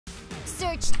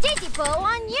Search Titipo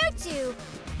on YouTube.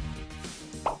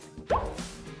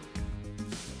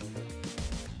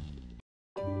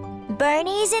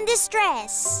 Bernie's in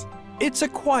distress. It's a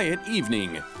quiet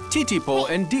evening. Titipo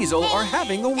and Diesel are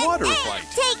having a water fight.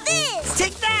 Take this!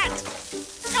 Take that!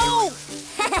 Oh!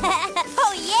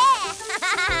 Oh, yeah!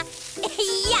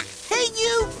 Yeah! Hey,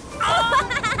 you!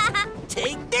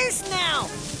 Take this now!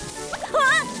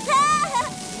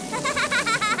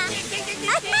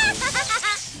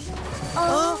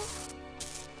 Oh.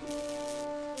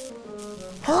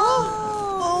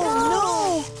 Oh,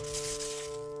 no!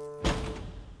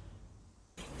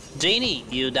 Janie,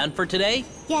 you done for today?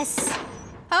 Yes.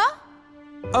 Huh?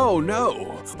 Oh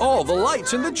no! All the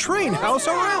lights in the train house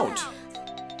are out!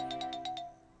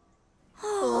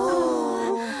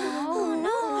 Oh,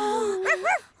 no.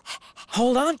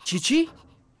 Hold on, Chichi.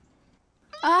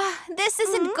 This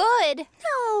isn't good.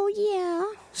 Oh,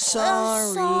 yeah.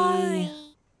 Sorry.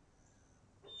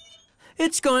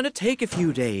 It's going to take a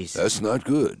few days. That's not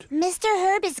good. Mr.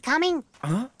 Herb is coming.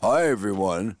 Huh? Hi,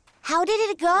 everyone. How did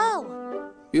it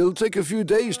go? It'll take a few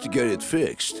days to get it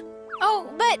fixed.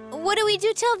 Oh, but what do we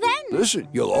do till then? Listen,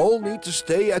 you'll all need to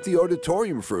stay at the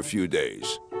auditorium for a few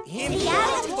days. The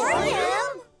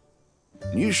auditorium?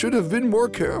 You should have been more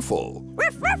careful.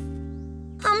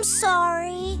 I'm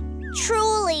sorry.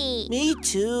 Truly. Me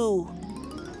too.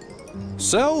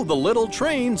 So the little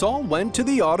trains all went to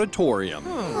the auditorium.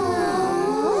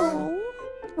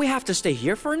 We have to stay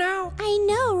here for now? I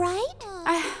know, right?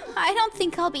 I don't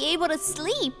think I'll be able to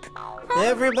sleep.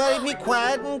 Everybody be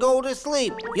quiet and go to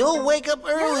sleep. You'll wake up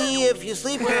early if you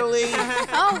sleep early.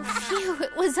 Oh, phew,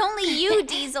 it was only you,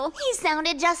 Diesel. He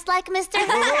sounded just like Mr. Herb.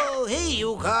 Oh, hey,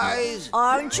 you guys.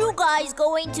 Aren't you guys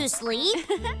going to sleep?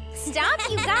 Stop,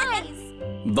 you guys.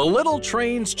 The little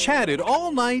trains chatted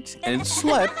all night and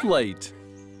slept late.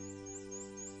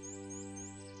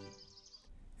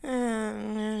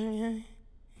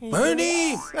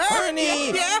 Bernie!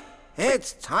 Bernie! Yeah?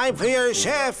 It's time for your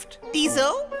shift.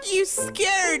 Diesel, you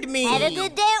scared me. Had a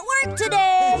good day at work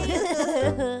today.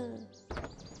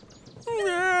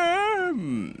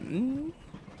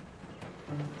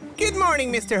 Good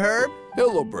morning, Mr. Herb.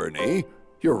 Hello, Bernie.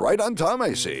 You're right on time,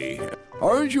 I see.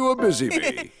 Aren't you a busy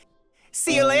bee?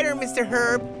 See you later, Mr.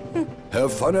 Herb.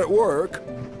 Have fun at work.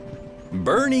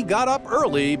 Bernie got up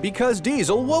early because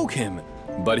Diesel woke him,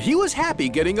 but he was happy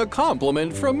getting a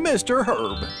compliment from Mr.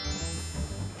 Herb.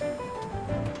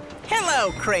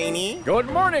 Hello, Craney. Good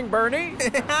morning, Bernie.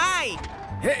 Hi.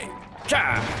 Hey,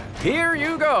 cha! Here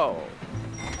you go.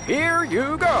 Here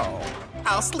you go.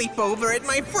 I'll sleep over at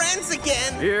my friend's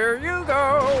again. Here you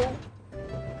go.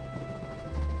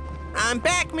 I'm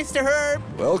back, Mr. Herb.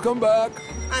 Welcome back.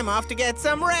 I'm off to get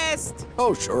some rest.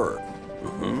 Oh, sure.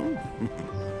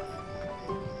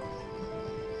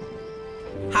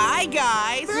 Hi,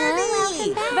 guys.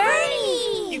 Bernie!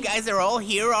 Bernie! You guys are all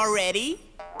here already?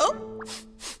 Oh.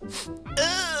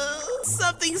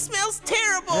 Something smells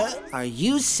terrible. Are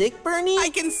you sick, Bernie? I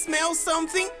can smell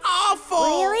something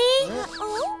awful. Really?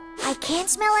 I can't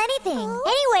smell anything.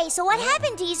 Anyway, so what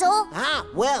happened, Diesel?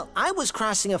 Well, I was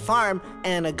crossing a farm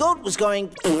and a goat was going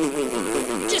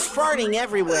just farting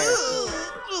everywhere.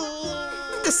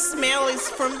 The smell is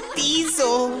from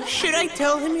Diesel. Should I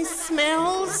tell him he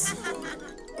smells?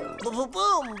 Boom, boom,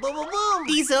 boom, boom, boom.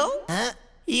 Diesel? Huh?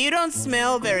 You don't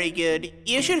smell very good.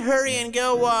 You should hurry and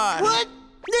go wash. What?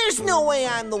 There's no way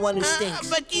I'm the one who stinks.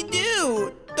 But you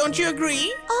do. Don't you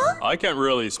agree? I can't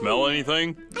really smell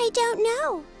anything. I don't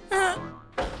know.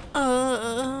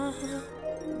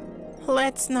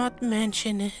 Let's not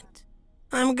mention it.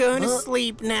 I'm going to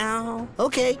sleep now.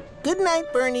 Okay, good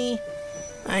night, Bernie.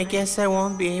 I guess I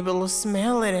won't be able to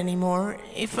smell it anymore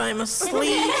if I'm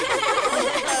asleep.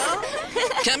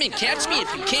 Come and catch me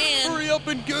if you can. Hurry up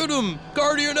and get him!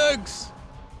 Guardian eggs!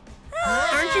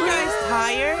 Aren't you guys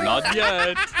tired? Not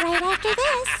yet. Right after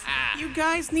this. You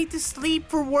guys need to sleep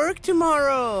for work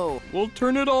tomorrow. We'll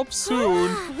turn it off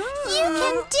soon. You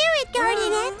can do it,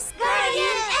 Guardian X!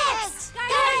 Guardian X!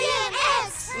 Guardian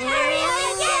X!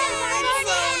 Guardian X!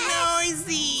 So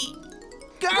noisy.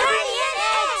 Guardian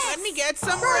X! Let me get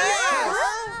some rest.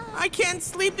 I can't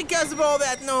sleep because of all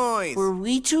that noise. Were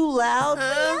we too loud? We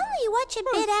only watch a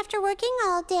bit after working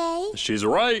all day. She's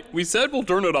right. We said we'll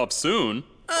turn it off soon.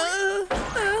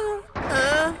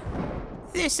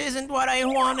 This isn't what I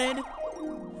wanted.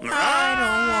 I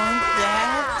don't want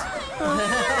that.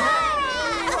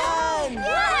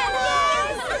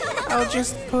 I'll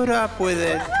just put up with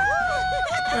it.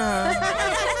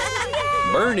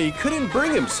 Bernie couldn't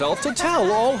bring himself to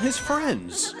tell all his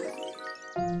friends.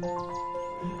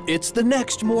 It's the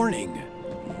next morning.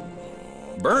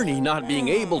 Bernie, not being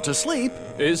able to sleep,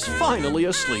 is finally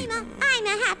asleep. I'm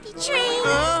a happy tree.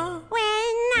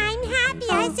 When I'm happy,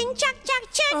 I sing chuck, chuck,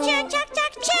 choo, choo, chuck,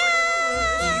 chuck,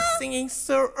 choo. He's singing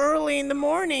so early in the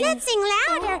morning. Let's sing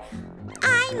louder.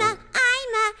 I'm a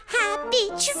happy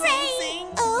tree.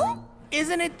 Oh?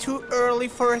 Isn't it too early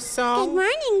for a Good song?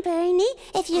 morning, Bernie.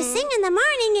 If you sing in the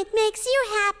morning, it makes you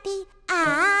happy.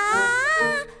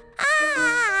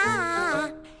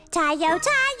 Tayo,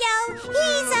 Tayo,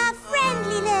 he's a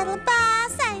friendly little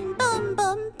boss. And boom,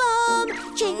 boom, boom,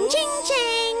 ching, ching,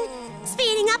 ching.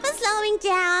 Speeding up and slowing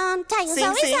down. Tayo's Sing,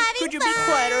 always sing. having Could you fun. be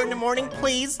quieter in the morning,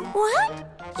 please? What?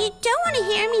 You don't want to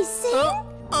hear me sing?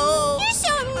 Oh. You're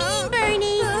so mean,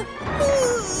 Bernie.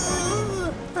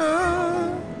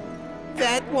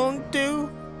 That won't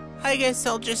do. I guess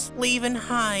I'll just leave and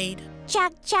hide.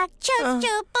 Chuck, chuck, choo,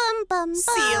 choo, boom, boom, boom.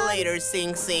 See you later,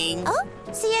 Sing Sing. Oh,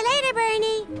 see you later,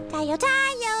 Bernie. Tayo,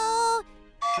 Tayo.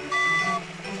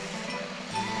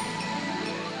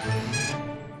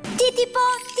 Titipo,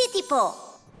 Titipo.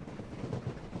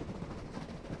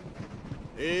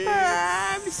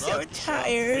 I'm so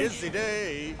tired. Busy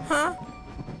day. Huh?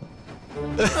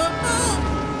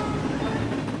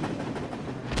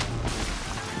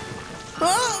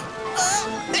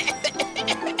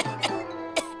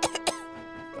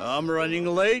 I'm running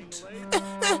late.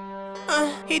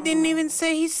 He didn't even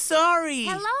say he's sorry.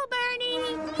 Hello,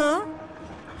 Bernie. Huh?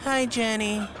 Hi,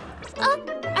 Jenny. Oh,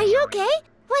 are you okay?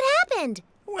 What happened?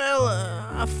 Well,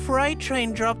 a freight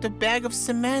train dropped a bag of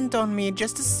cement on me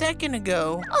just a second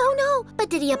ago. Oh, no. But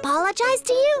did he apologize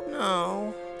to you?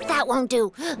 No. That won't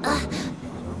do.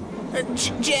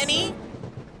 Jenny?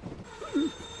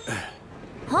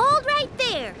 Hold right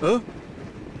there. Huh?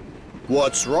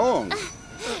 What's wrong?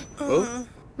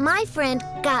 My friend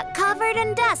got covered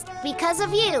in dust because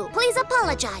of you. Please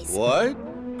apologize. What?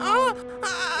 Oh,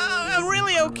 I'm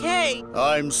really okay.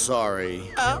 I'm sorry.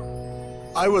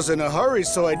 I was in a hurry,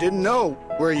 so I didn't know.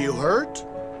 Were you hurt?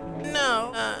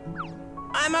 No,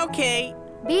 I'm okay.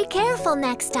 Be careful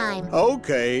next time.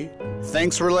 Okay.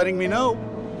 Thanks for letting me know.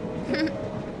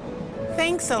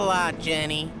 Thanks a lot,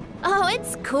 Jenny. Oh,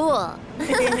 it's cool.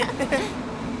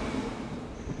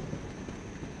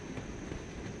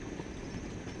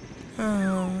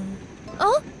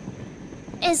 Oh?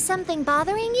 Is something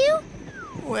bothering you?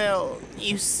 Well,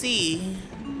 you see...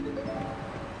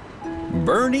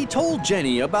 Bernie told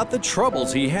Jenny about the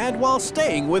troubles he had while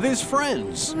staying with his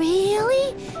friends.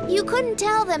 Really? You couldn't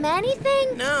tell them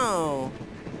anything? No.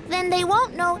 Then they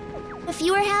won't know if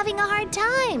you are having a hard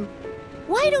time.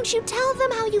 Why don't you tell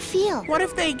them how you feel? What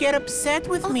if they get upset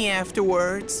with me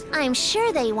afterwards? I'm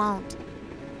sure they won't.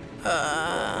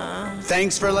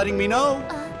 Thanks for letting me know.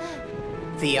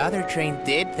 The other train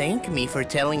did thank me for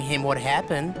telling him what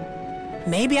happened.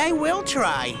 Maybe I will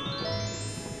try.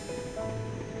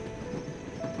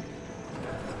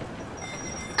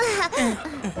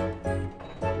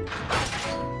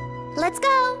 Let's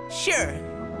go. Sure.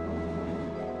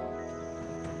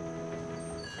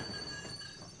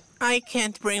 I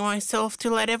can't bring myself to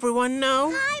let everyone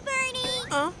know. Hi,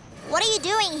 Bernie. What are you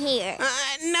doing here?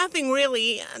 Nothing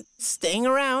really. Staying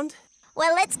around.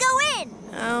 Well, let's go in.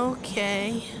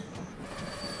 Okay.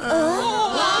 Yeah,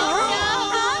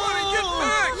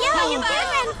 you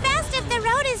can't run fast if the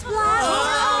road is blocked.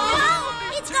 Oh,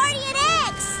 it's Guardian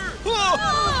X.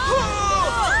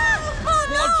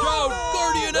 Watch out,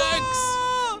 Guardian X!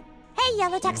 Hey,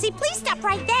 Yellow Taxi, please stop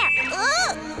right there.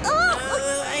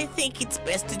 I think it's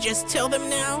best to just tell them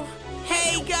now.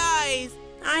 Hey, guys!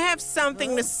 I have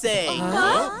something to say.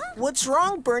 What's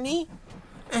wrong, Bernie?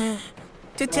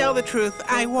 To tell the truth,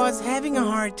 I was having a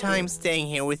hard time staying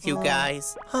here with you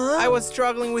guys. I was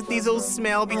struggling with Diesel's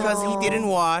smell because he didn't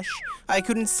wash. I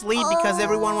couldn't sleep because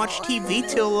everyone watched TV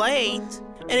till late.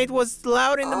 And it was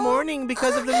loud in the morning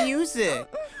because of the music.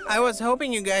 I was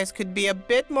hoping you guys could be a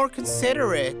bit more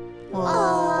considerate.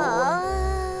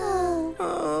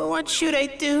 What should I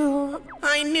do?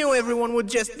 I knew everyone would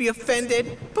just be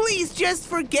offended. Please just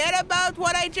forget about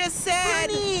what I just said.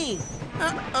 Bernie!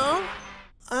 Uh-oh.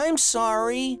 I'm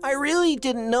sorry. I really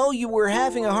didn't know you were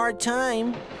having a hard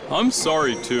time. I'm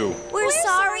sorry, too. We're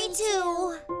sorry,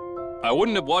 too. I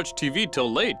wouldn't have watched TV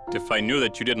till late if I knew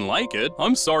that you didn't like it.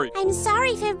 I'm sorry. I'm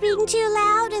sorry for being too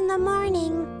loud in the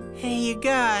morning. Hey, you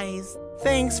guys.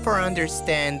 Thanks for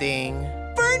understanding.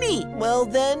 Bernie! Well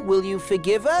then, will you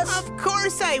forgive us? Of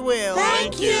course I will.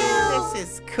 Thank you. This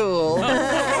is cool.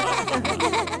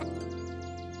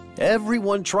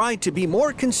 Everyone tried to be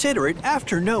more considerate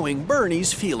after knowing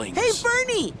Bernie's feelings. Hey,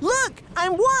 Bernie! Look!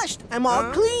 I'm washed! I'm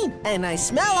all clean! And I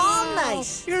smell all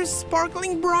nice! You're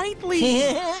sparkling brightly.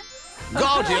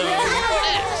 Guardian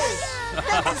X!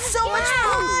 So much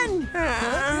fun!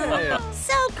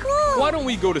 So cool. Why don't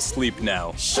we go to sleep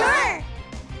now? Sure.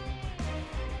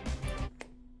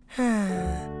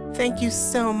 Thank you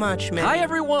so much, man. Hi,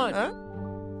 everyone.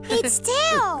 It's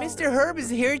Tayo. Mr. Herb is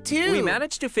here, too. We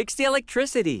managed to fix the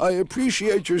electricity. I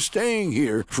appreciate your staying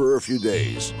here for a few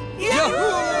days.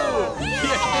 Yahoo!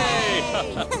 Yay!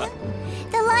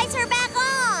 The lights are back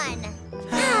on.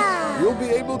 You'll be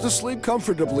able to sleep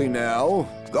comfortably now.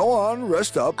 Go on,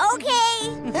 rest up. Okay.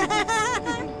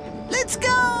 Let's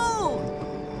go!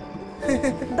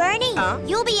 Bernie,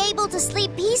 you'll be able to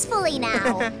sleep peacefully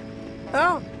now.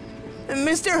 Oh,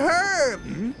 Mr. Herb.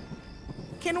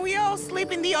 Can we all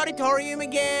sleep in the auditorium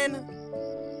again?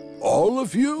 All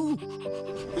of you?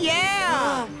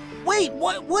 Yeah. Wait,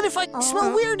 what if I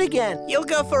smell weird again? You'll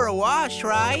go for a wash,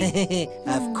 right?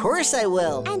 Of course I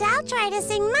will. And I'll try to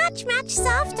sing much, much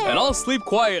softer. And I'll sleep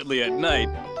quietly at night.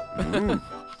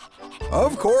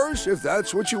 Of course, if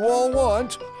that's what you all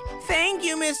want. Thank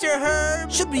you, Mr.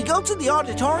 Herb. Should we go to the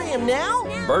auditorium now?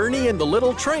 Bernie and the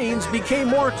little trains became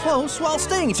more close while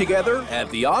staying together at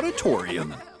the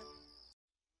auditorium.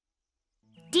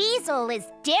 Diesel is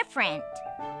different.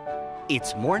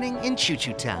 It's morning in Choo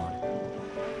Choo Town.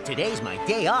 Today's my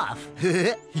day off.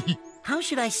 How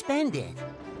should I spend it?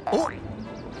 Oh,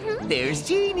 there's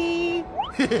Jeannie.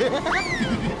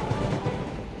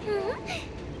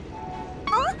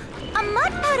 A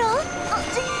mud puddle.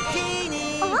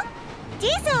 Jeannie.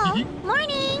 Diesel,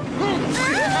 morning.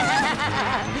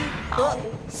 Oh,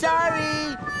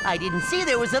 sorry. I didn't see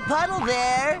there was a puddle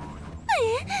there.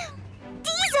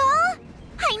 Diesel,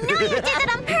 I knew you did it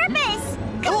on purpose.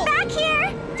 Come back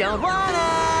here. Don't wanna.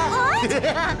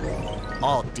 What?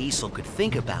 All Diesel could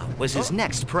think about was his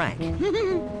next prank.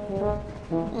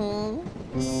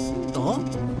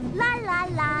 La la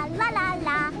la la la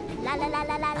la la la la la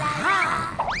la la la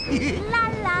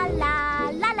la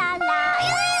la la la.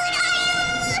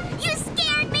 You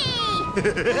scared me.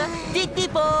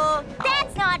 Titipo.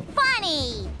 That's not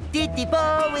funny.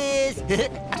 Titipo is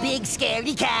big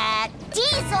scaredy cat.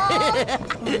 Diesel.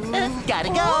 Gotta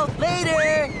go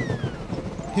later.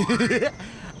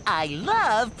 I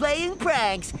love playing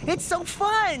pranks. It's so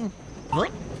fun. Huh?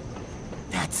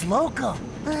 That's Loco.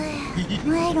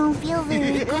 I don't feel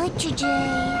very good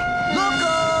today.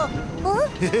 Loco! Oh,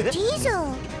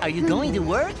 Diesel. Are you going to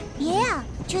work? Yeah,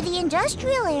 to the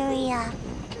industrial area.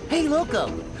 Hey,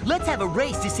 Loco, let's have a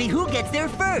race to see who gets there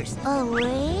first. A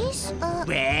race?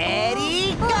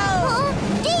 Ready, go!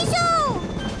 Diesel!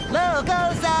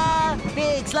 Loco's a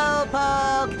big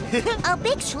slowpoke. A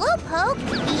big slowpoke?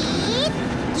 Eat?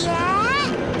 Yeah?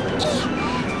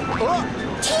 Oh.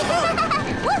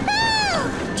 Woohoo!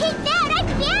 Take that, I'm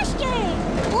faster!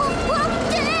 Whoop, whoop,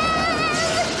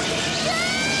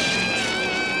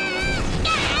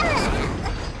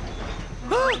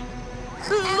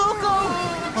 Loco!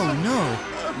 Oh no,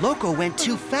 Loco went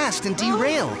too fast and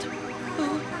derailed.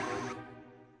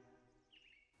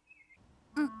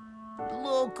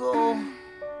 Loco.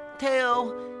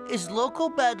 Tayo, is Loco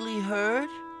badly hurt?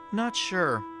 Not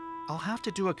sure. I'll have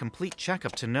to do a complete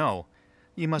checkup to know.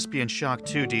 You must be in shock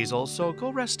too, Diesel, so go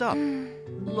rest up.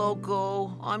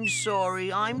 Loco, I'm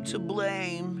sorry. I'm to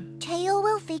blame. Tayo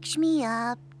will fix me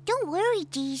up. Don't worry,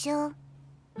 Diesel.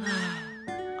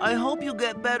 I hope you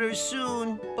get better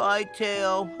soon. Bye,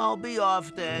 Tayo. I'll be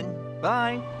off then.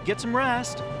 Bye. Get some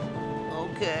rest.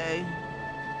 Okay.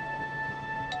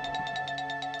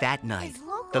 That night,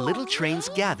 the little trains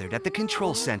gathered at the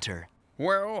control center.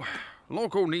 Well,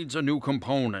 Loco needs a new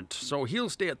component, so he'll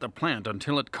stay at the plant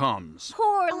until it comes.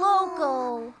 Poor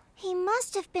Loco. He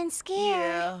must have been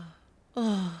scared.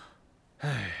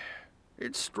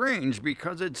 It's strange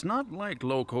because it's not like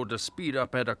Loco to speed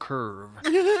up at a curve.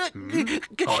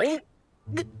 Oh?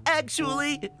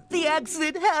 Actually, the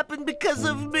accident happened because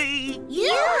of me.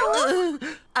 You?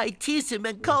 I teased him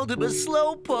and called him a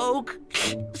slowpoke.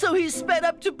 So he sped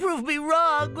up to prove me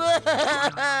wrong.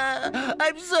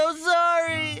 I'm so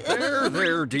sorry.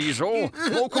 There, Diesel.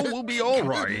 Loco will be all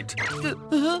right.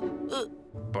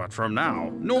 But from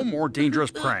now, no more dangerous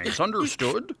pranks,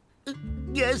 understood?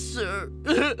 Yes, sir.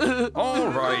 All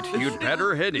right, you'd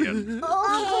better head in.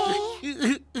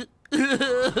 Okay.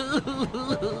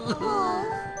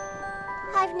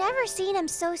 I've never seen him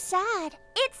so sad.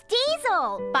 It's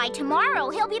Diesel. By tomorrow,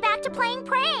 he'll be back to playing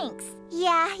pranks.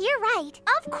 Yeah, you're right.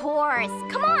 Of course.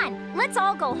 Come on, let's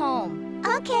all go home.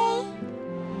 Okay.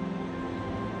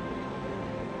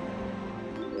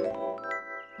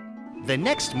 The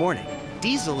next morning,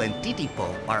 Diesel and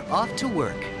Titipo are off to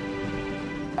work.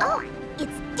 Oh,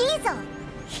 it's Diesel.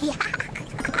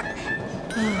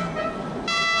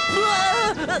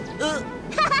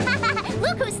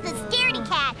 Look who's the scaredy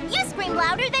cat. You screamed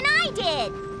louder than I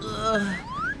did.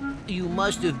 You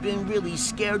must have been really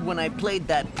scared when I played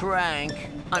that prank.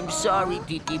 I'm sorry,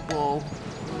 Titipo.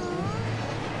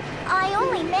 I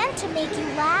only meant to make you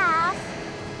laugh.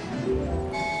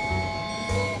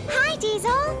 Hi,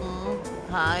 Diesel.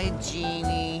 Hi,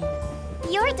 Jeannie.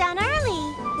 You're done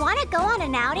early. Want to go on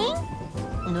an outing?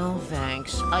 No,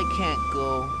 thanks. I can't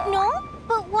go. No?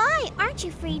 But why? Aren't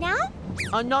you free now?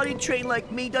 A naughty train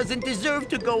like me doesn't deserve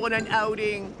to go on an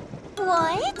outing.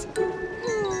 What?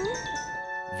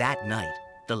 That night,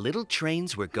 the little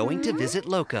trains were going to visit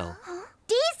Loco.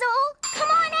 Diesel, come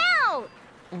on out.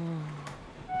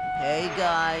 Hey,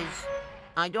 guys.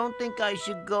 I don't think I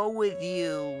should go with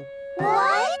you.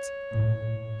 What?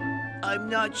 I'm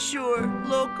not sure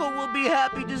Loco will be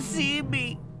happy to see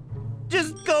me.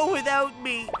 Just go without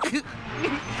me.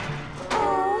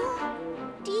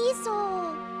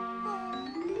 Diesel.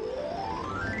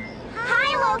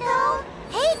 Hi, Loco.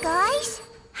 Hey, guys.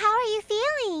 How are you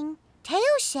feeling?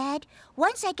 Tayo said,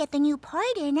 once I get the new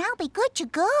part in, I'll be good to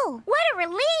go. What a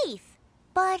relief.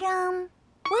 But,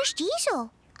 where's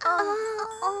Diesel?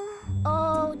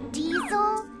 Oh,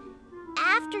 Diesel.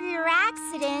 After your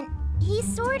accident, he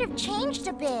sort of changed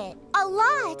a bit. A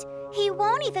lot. He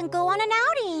won't even go on an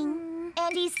outing.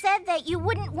 And he said that you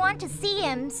wouldn't want to see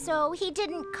him, so he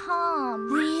didn't come.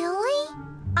 Really?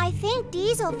 I think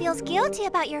Diesel feels guilty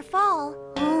about your fall.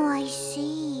 Oh, I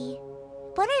see.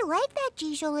 But I like that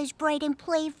Diesel is bright and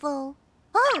playful.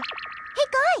 Oh, hey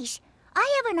guys, I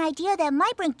have an idea that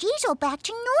might bring Diesel back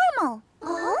to normal.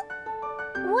 Huh?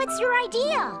 What's your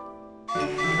idea?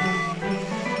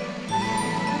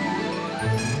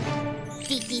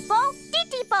 Titipo,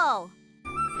 Titipo!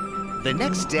 The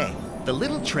next day, the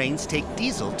little trains take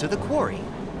Diesel to the quarry.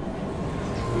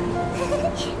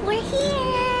 We're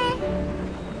here!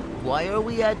 Why are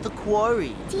we at the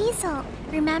quarry? Diesel,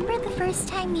 remember the first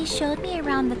time you showed me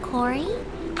around the quarry?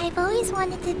 I've always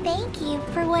wanted to thank you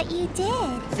for what you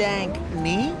did. Thank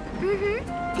me?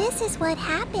 Mm-hmm. This is what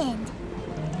happened.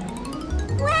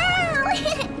 Wow!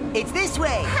 It's this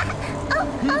way! Oh,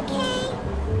 okay.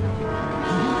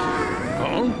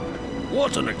 Huh?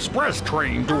 What's an express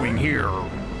train doing here?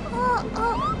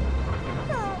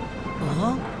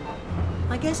 Huh?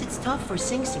 I guess it's tough for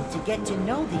Sing Sing to get to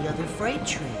know the other freight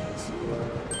trains.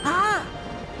 Ah!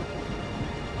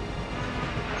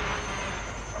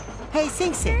 Hey,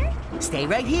 Sing Sing, stay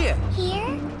right here.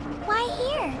 Here? Why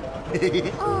here?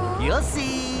 You'll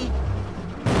see.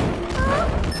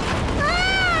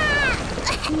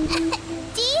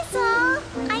 Diesel,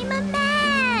 I'm a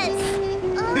mess.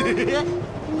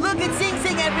 Look at Sing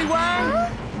Sing, everyone!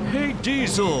 Hey,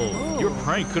 Diesel! Your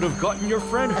prank could have gotten your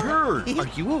friend hurt. Are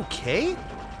you okay?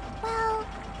 Well,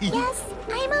 yes,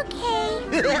 I'm okay.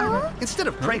 Instead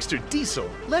of prankster Diesel,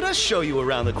 let us show you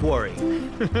around the quarry.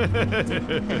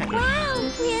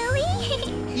 Wow,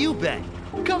 really? You bet.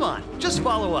 Come on, just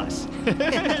follow us.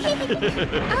 Okay.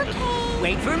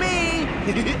 Wait for me!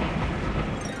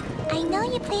 I know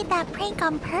you played that prank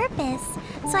on purpose,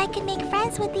 so I could make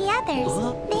friends with the others.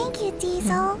 Thank you,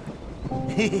 Diesel.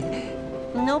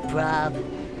 No prob.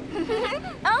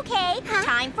 Okay,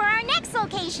 time for our next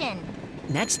location.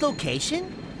 Next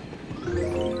location?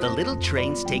 The little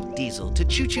trains take Diesel to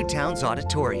Choo Choo Town's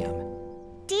auditorium.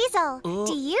 Diesel,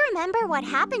 do you remember what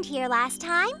happened here last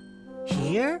time?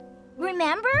 Here?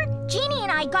 Remember? Jeannie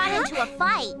and I got into a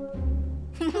fight.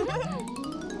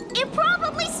 It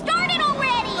probably started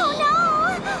already! Oh, no!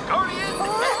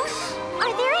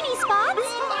 Are there any spots?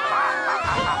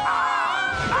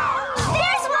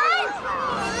 There's one!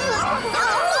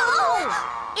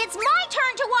 It's my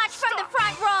turn to watch from the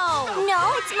front row!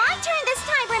 No, it's my turn this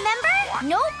time, remember?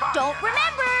 Nope, don't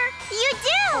remember. You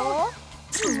do!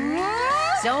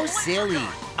 So silly.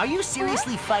 Are you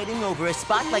seriously fighting over a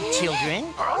spot like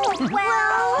children?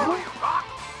 Well...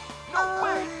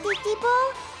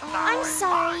 Titipo, I'm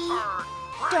sorry.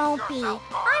 Don't be. I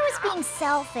was being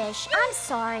selfish. I'm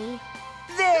sorry.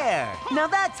 There! Now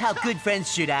that's how good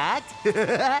friends should act.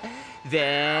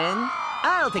 Then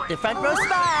I'll take the front row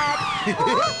spot.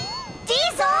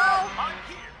 Diesel!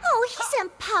 Oh, he's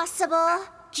impossible.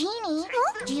 Jeannie,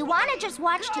 do you want to just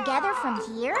watch together from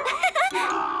here?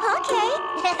 Okay.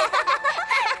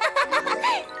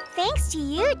 Thanks to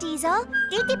you, Diesel,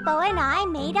 Titipo and I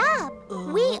made up.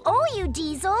 We owe you,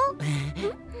 Diesel.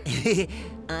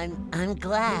 I'm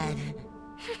glad.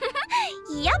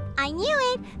 Yep, I knew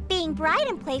it. Being bright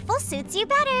and playful suits you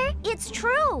better. It's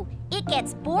true. It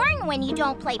gets boring when you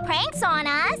don't play pranks on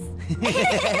us.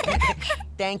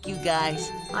 Thank you,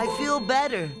 guys. I feel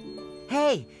better.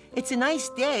 Hey, it's a nice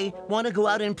day. Want to go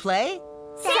out and play?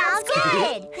 Sounds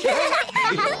good!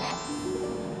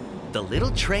 The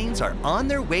little trains are on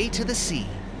their way to the sea.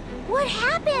 What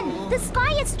happened? The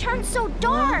sky has turned so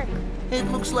dark. It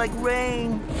looks like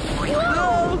rain.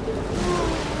 Whoa!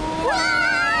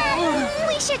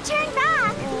 We should turn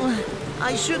back.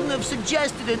 I shouldn't have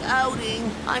suggested an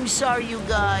outing. I'm sorry, you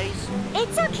guys.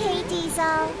 It's okay,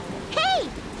 Diesel. Hey,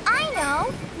 I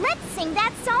know. Let's sing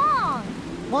that song.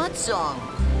 What song?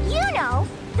 You know,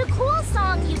 the cool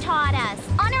song you taught us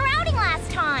on our outing last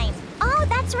time. Oh,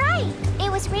 that's right.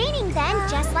 It was raining then,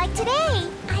 just like today.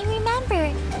 I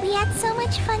remember. We had so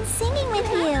much fun singing with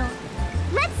you.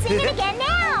 Let's sing it again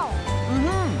now.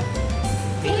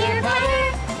 Pitter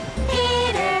patter,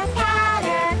 pitter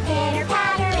patter, pitter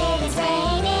patter, it is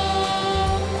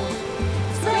raining.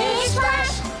 Splish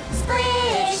splash,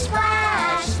 splish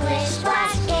splash, splish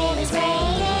splash, it is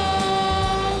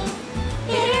raining.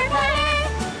 Pitter patter,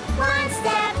 one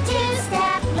step, two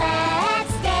step,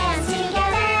 let's dance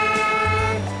together.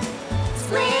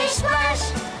 Splish splash,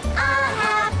 a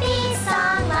happy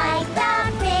song like the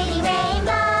pretty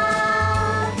rainbow.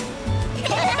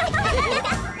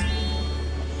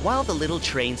 While the little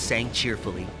train sang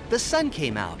cheerfully, the sun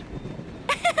came out.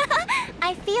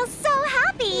 I feel so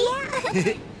happy.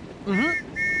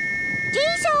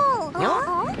 Diesel!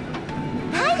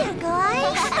 Hi there,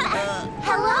 guys.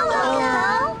 Hello,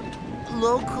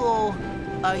 Loco. Loco,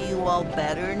 are you all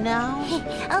better now?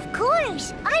 Of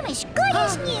course. I'm as good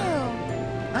as new.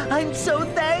 I'm so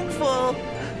thankful.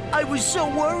 I was so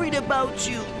worried about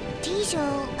you.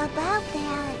 Diesel, about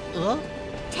that. Huh?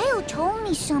 Tayo told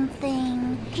me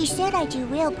something. He said I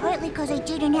derailed partly because I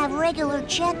didn't have regular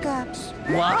checkups.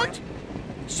 What?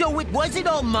 So it wasn't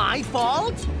all my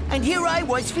fault? And here I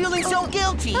was feeling so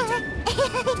guilty.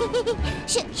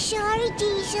 Sorry,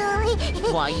 Diesel.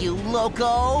 Why, you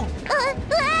loco?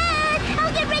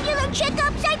 I'll get regular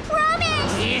checkups, I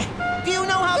promise. Do you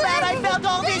know how bad I felt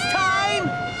all this time?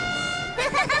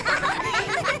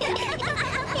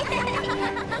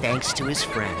 Thanks to his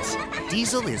friends,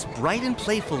 Diesel is bright and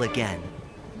playful again.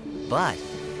 But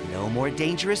no more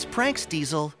dangerous pranks,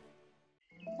 Diesel.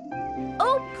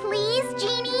 Oh, please,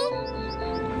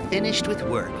 Genie. Finished with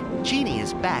work, Genie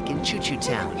is back in Choo Choo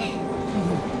Town.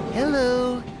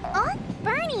 Hello. Oh,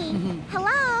 Bernie.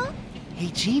 Hello.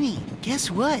 Hey, Genie, guess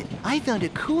what? I found a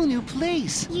cool new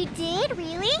place. You did,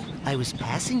 really? I was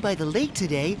passing by the lake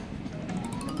today,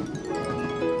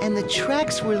 and the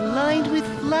tracks were lined with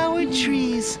flower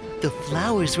trees. The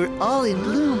flowers were all in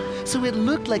bloom, so it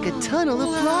looked like a tunnel of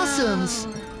blossoms.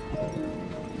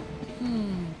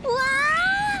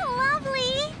 Wow,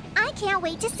 lovely. I can't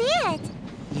wait to see it.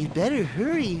 You'd better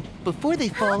hurry before they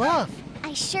fall off.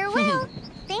 I sure will.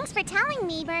 Thanks for telling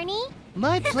me, Bernie.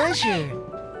 My pleasure.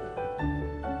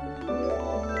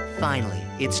 Finally,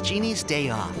 it's Jeannie's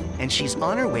day off, and she's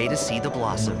on her way to see the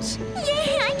blossoms.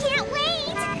 Yay, I can't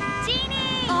wait!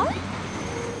 Jeannie! Oh?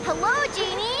 Hello,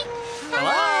 Jeannie!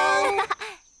 Hello!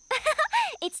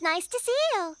 It's nice to see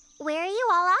you. Where are you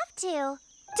all off to?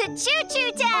 To Choo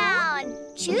Choo Town!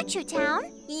 Choo Choo Town?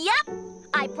 Yep!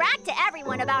 I bragged to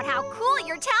everyone about how cool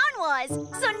your town was,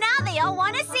 so now they all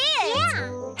want to see it! Yeah!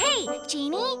 Hey,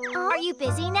 Jeannie, are you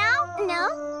busy now? No,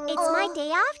 it's my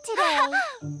day off today.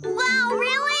 Wow,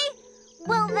 really?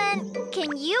 Well then,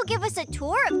 can you give us a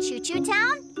tour of Choo Choo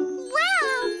Town?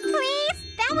 Wow, please!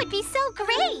 That would be so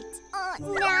great!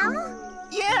 Now?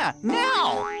 Yeah,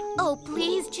 now! Oh,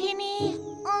 please, Jeannie.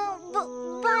 But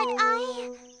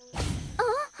I...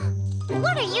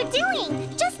 What are you doing?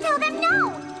 Just tell them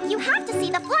no! You have to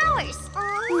see the flowers!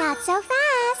 Not so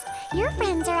fast. Your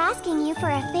friends are asking you for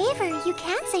a favor. You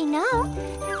can't say no.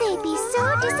 They'd be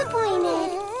so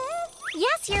disappointed.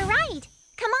 Yes, you're right.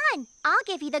 Come on, I'll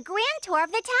give you the grand tour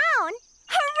of the town.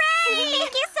 Hooray!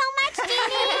 Thank you so much,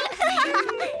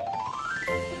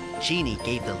 Jeannie! Jeannie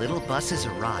gave the little buses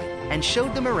a ride and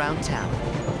showed them around town.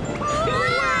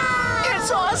 Wow!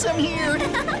 It's awesome here!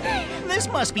 This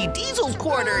must be Diesel's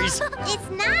quarters. It's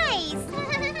nice!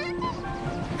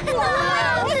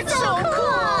 Wow, it's so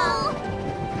cool!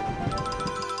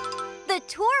 The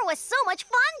tour was so much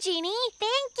fun, Jeannie.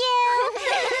 Thank you.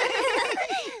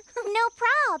 No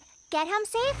prob. Get home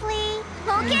safely.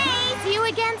 Okay, see you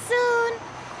again soon.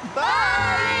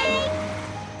 Bye!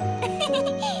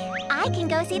 I can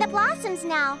go see the blossoms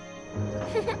now.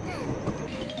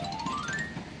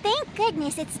 Thank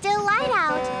goodness it's still light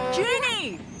out.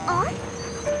 Jeannie! Oh?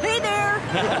 Hey there!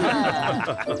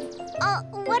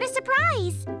 What a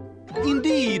surprise!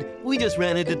 Indeed, we just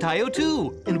ran into Tayo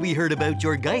too, and we heard about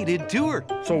your guided tour.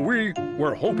 So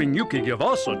we're hoping you could give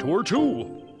us a tour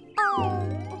too. Oh,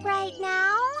 right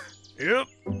now? Yep.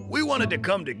 We wanted to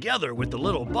come together with the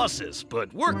little buses,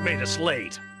 but work made us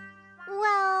late.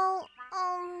 Well,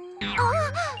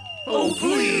 Oh,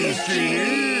 please,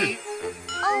 Jeannie!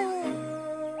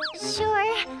 Oh,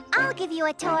 sure. I'll give you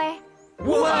a tour.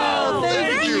 Wow,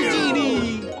 thank you,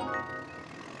 Jeannie!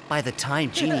 By the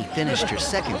time Jeannie finished her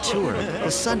second tour,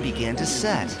 the sun began to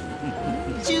set.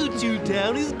 Choo-Choo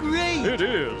Town is great! It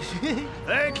is.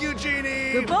 Thank you,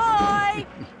 Jeannie! Goodbye!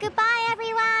 Goodbye,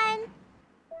 everyone.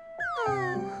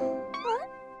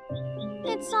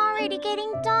 It's already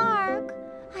getting dark.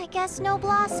 I guess no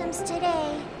blossoms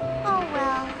today. Oh,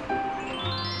 well.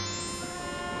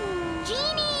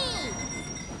 Jeannie!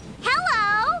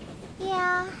 Hello!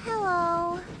 Yeah,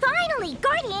 hello. Finally,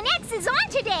 Guardian X is on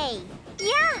today!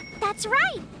 Yeah, that's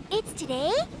right. It's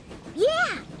today?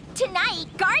 Yeah! Tonight,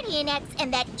 Guardian X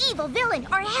and that evil villain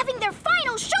are having their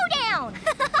final showdown!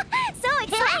 So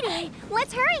exciting!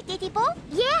 Let's hurry, Titipo.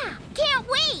 Yeah, can't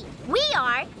wait! We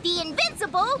are the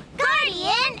invincible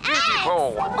Guardian X!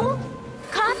 Titipo! Oh,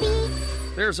 copy.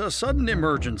 There's a sudden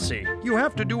emergency. You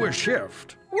have to do a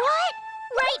shift. What?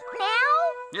 Right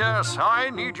now? Yes, I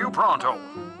need you pronto.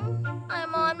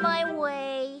 I'm on my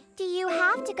way. Do you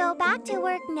have to go back to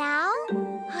work now?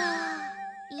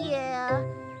 Yeah,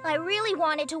 I really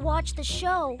wanted to watch the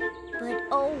show, but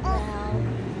oh well.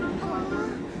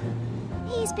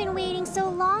 He's been waiting so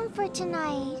long for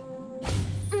tonight.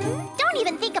 Don't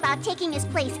even think about taking his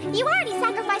place. You already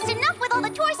sacrificed enough with all the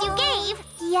tours you gave.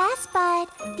 Yes, but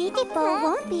Titipo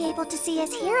won't be able to see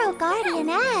his hero, Guardian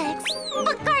X.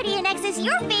 But Guardian X is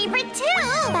your favorite too.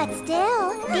 But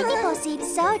still, Titipo seems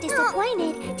so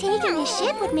disappointed. Taking his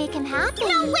ship would make him happy.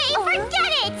 No way!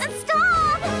 Forget it!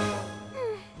 Stop!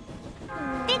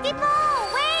 Titipo,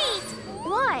 wait!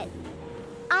 What?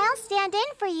 I'll stand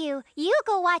in for you. You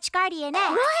go watch Guardian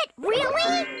X. What?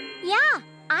 Really? Yeah,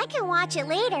 I can watch it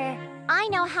later. I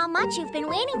know how much you've been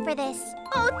waiting for this.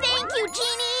 Oh, thank you,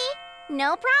 Jeannie!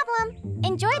 No problem.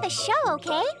 Enjoy the show,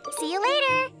 okay? See you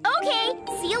later. Okay,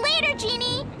 see you later,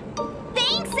 Jeannie.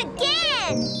 Thanks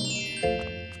again!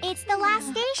 It's the last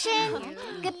station.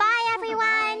 Goodbye,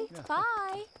 everyone.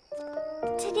 Bye.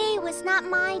 Today was not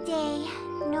my day.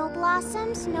 No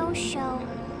blossoms, no show.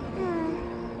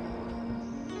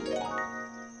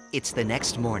 It's the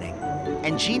next morning,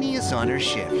 and Jeannie is on her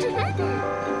shift.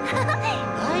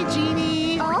 Hi,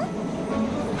 Jeannie. Oh?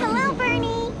 Hello,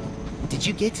 Bernie. Did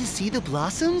you get to see the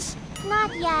blossoms?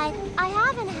 Not yet. I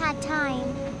haven't had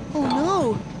time. Oh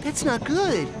no, that's not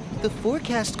good. The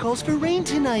forecast calls for rain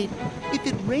tonight. If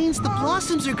it rains, the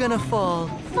blossoms are gonna fall.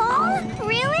 Fall?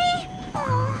 Really?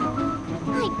 Oh,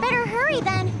 I'd better hurry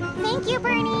then. Thank you,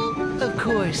 Bernie. Of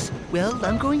course. Well,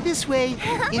 I'm going this way.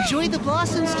 Enjoy the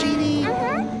blossoms, Jeannie.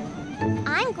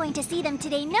 I'm going to see them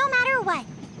today no matter what.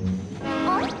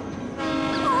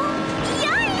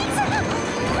 Yikes!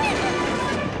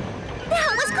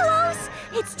 That was close!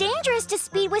 It's dangerous to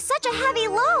speed with such a heavy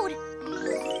load.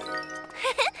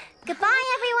 Goodbye,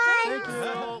 everyone.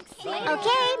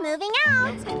 Okay, moving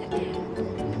out.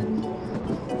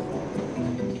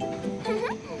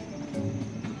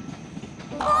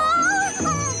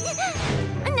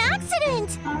 An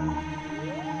accident!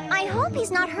 I hope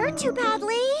he's not hurt too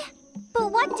badly. But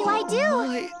what do I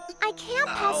do? I can't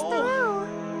pass through.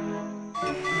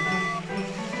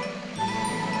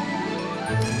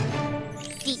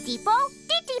 Titipo,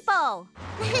 Titipo!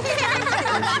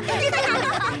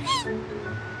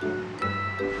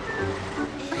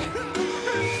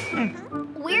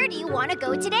 Where do you want to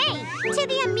go today? To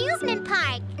the amusement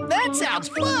park. That sounds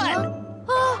fun!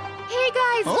 Oh, hey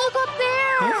guys, look up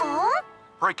there!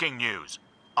 Breaking news.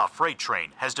 A freight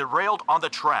train has derailed on the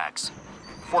tracks.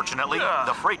 Fortunately,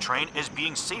 the freight train is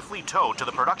being safely towed to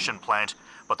the production plant,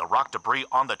 but the rock debris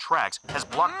on the tracks has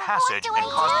blocked passage and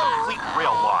caused complete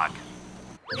rail lock.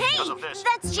 Hey,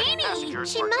 that's Jeannie!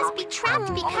 She must be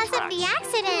trapped because of the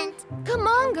accident. Come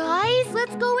on, guys.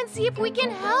 Let's go and see if we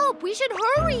can help. We should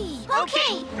hurry.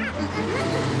 Okay.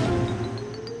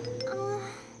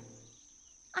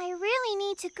 I really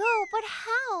need to go, but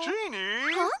how?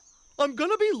 Jeannie! Huh? I'm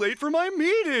gonna be late for my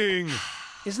meeting.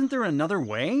 Isn't there another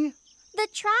way? The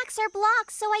tracks are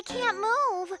blocked, so I can't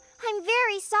move. I'm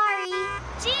very sorry.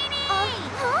 Jeannie!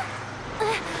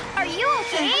 Are you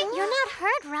okay? You're not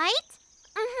hurt, right?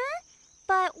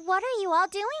 But what are you all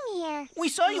doing here? We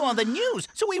saw you on the news,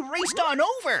 so we raced on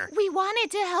over. We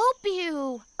wanted to help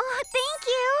you. Oh, thank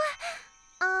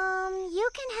you. You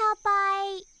can help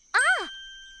by...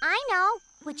 I know.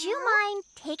 Would you mind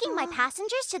taking my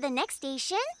passengers to the next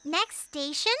station? Next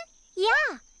station?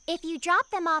 Yeah. If you drop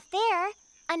them off there,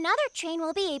 another train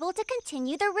will be able to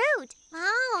continue the route.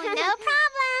 Oh, no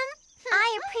problem.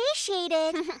 I appreciate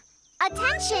it.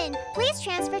 Attention! Please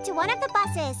transfer to one of the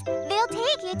buses. They'll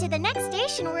take you to the next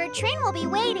station where a train will be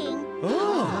waiting.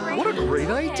 Oh, what a great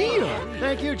idea.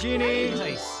 Thank you, Jeannie.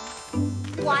 Nice.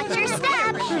 Watch your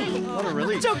step. What a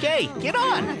relief. It's okay. Get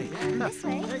on. This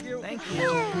way. Thank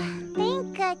you.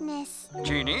 Thank goodness.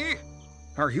 Jeannie,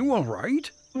 are you all right?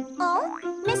 Oh,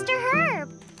 Mr. Herb.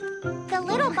 The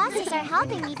little buses are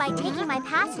helping me by taking my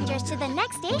passengers to the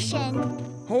next station.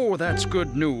 Oh, that's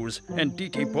good news. And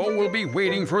Titipo will be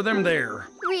waiting for them there.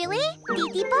 Really?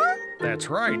 Titipo? That's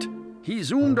right. He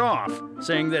zoomed off,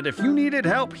 saying that if you needed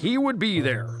help, he would be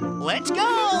there. Let's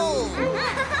go!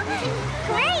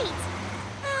 Great!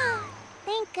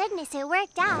 Thank goodness it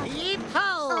worked out.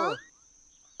 Yeehaw!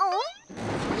 Oh?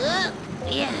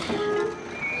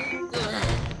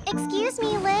 Excuse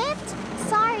me, lift?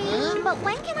 Sorry, but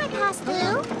when can I pass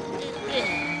through?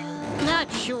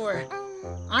 Not sure.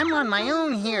 I'm on my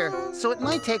own here, so it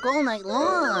might take all night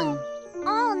long.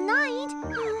 All night?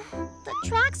 The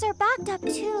tracks are backed up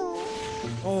too.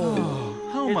 Oh,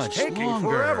 how much taking longer?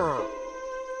 forever.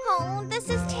 Oh, this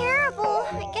is terrible.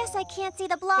 I guess I can't see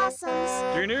the blossoms.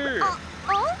 Jeannie!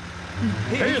 Oh?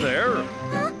 Hey there!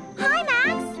 Hi,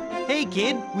 Max! Hey,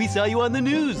 kid, we saw you on the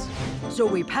news. So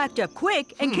we packed up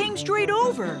quick and came straight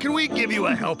over. Can we give you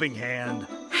a helping hand?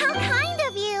 How kind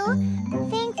of you!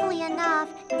 Thankfully enough,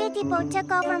 Titipo took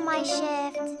over my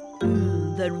shift.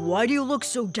 Then why do you look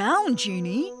so down,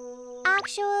 Jeannie?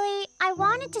 Actually, I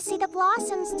wanted to see the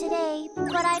blossoms today,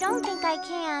 but I don't think I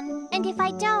can. And if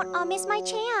I don't, I'll miss my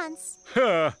chance.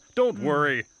 Don't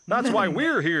worry. That's why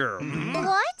we're here.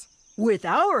 What? With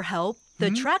our help,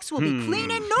 the tracks will be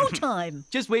clean in no time.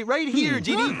 Just wait right here,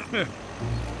 Jeannie.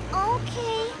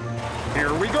 Okay.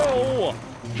 Here we go.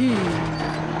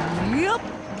 Yep.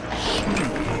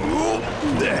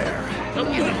 There.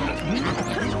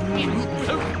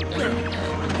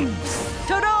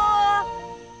 Ta-da!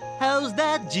 How's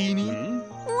that, Jeannie?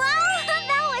 Wow,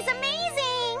 that was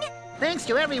amazing! Thanks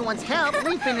to everyone's help,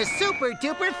 we finished super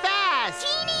duper fast.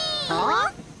 Jeannie! Huh?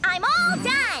 I'm all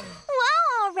done.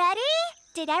 Wow, already?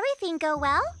 Did everything go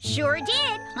well? Sure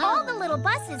did. All the little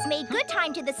buses made good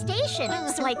time to the station,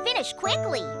 so I finished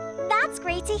quickly. That's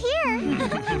great to hear.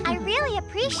 I really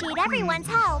appreciate everyone's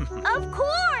help. Of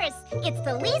course! It's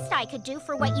the least I could do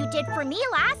for what you did for me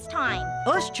last time.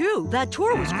 Us too. That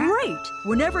tour was great.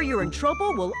 Whenever you're in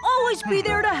trouble, we'll always be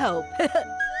there to help.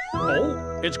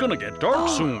 Oh, it's gonna get dark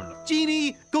soon.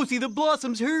 Jeannie, go see the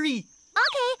blossoms, hurry.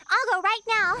 Okay, I'll go right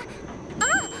now.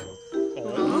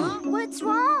 What's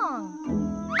wrong?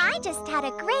 I just had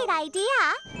a great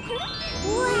idea.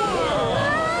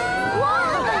 Whoa!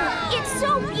 It's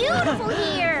so beautiful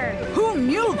here! Who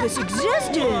knew this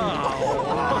existed?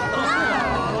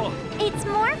 It's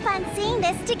more fun seeing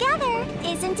this together,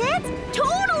 isn't it?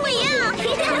 Totally!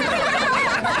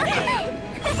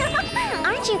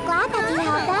 Aren't you glad that you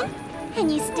helped them? And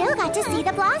you still got to see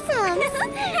the blossoms.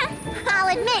 I'll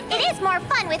admit, it is more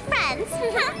fun with friends.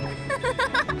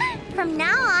 From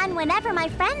now on, whenever my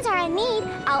friends are in need,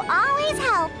 I'll always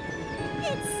help.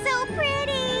 It's so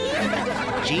pretty.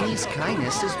 Jeannie's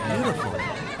kindness is beautiful,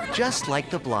 just like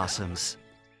the blossoms.